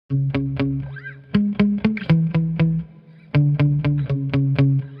Yeah.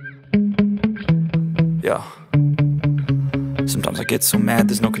 Sometimes I get so mad,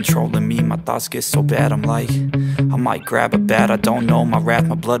 there's no controlling me. My thoughts get so bad, I'm like, I might grab a bat, I don't know. My wrath,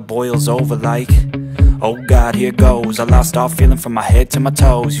 my blood boils over like, oh God, here goes. I lost all feeling from my head to my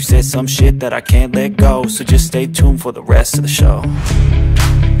toes. You said some shit that I can't let go, so just stay tuned for the rest of the show.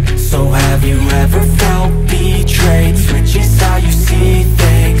 So have you ever felt betrayed? Switches how you see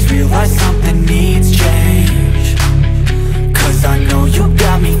things, realize something needs change. Cause I know you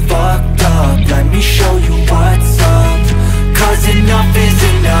got me fucked up, let me show you what's up. Cause enough is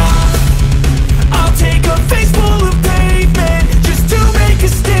enough. I'll take a face full of pavement just to make a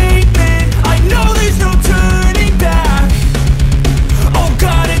statement. I know there's no turning back. Oh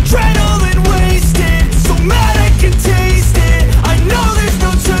God, adrenaline wasted, so mad I can taste it. I know there's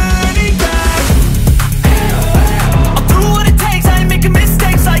no turning back. I'll do what it takes, I ain't making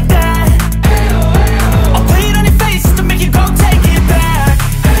mistakes like that. I'll play it on your face just to make you go take it back.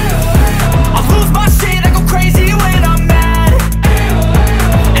 I'll lose my shit, I go crazy when I'm mad.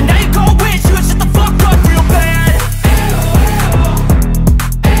 And now you go wish you would shut the fuck up real bad.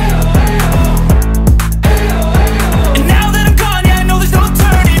 And now that I'm gone, yeah, I know there's no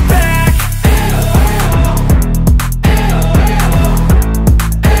turning back.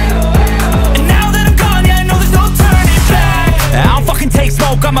 And now that I'm gone, yeah, I know there's no turning back. I don't fucking take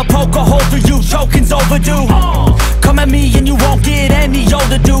smoke, I'ma poke a hole through you, choking's overdue. Come at me and you won't get any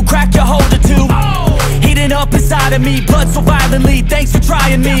older, dude. Crack your holder too. Heating up inside of me, blood so violently. Thanks for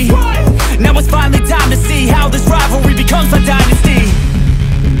trying me. Now it's finally time to see how this rivalry becomes a dynasty.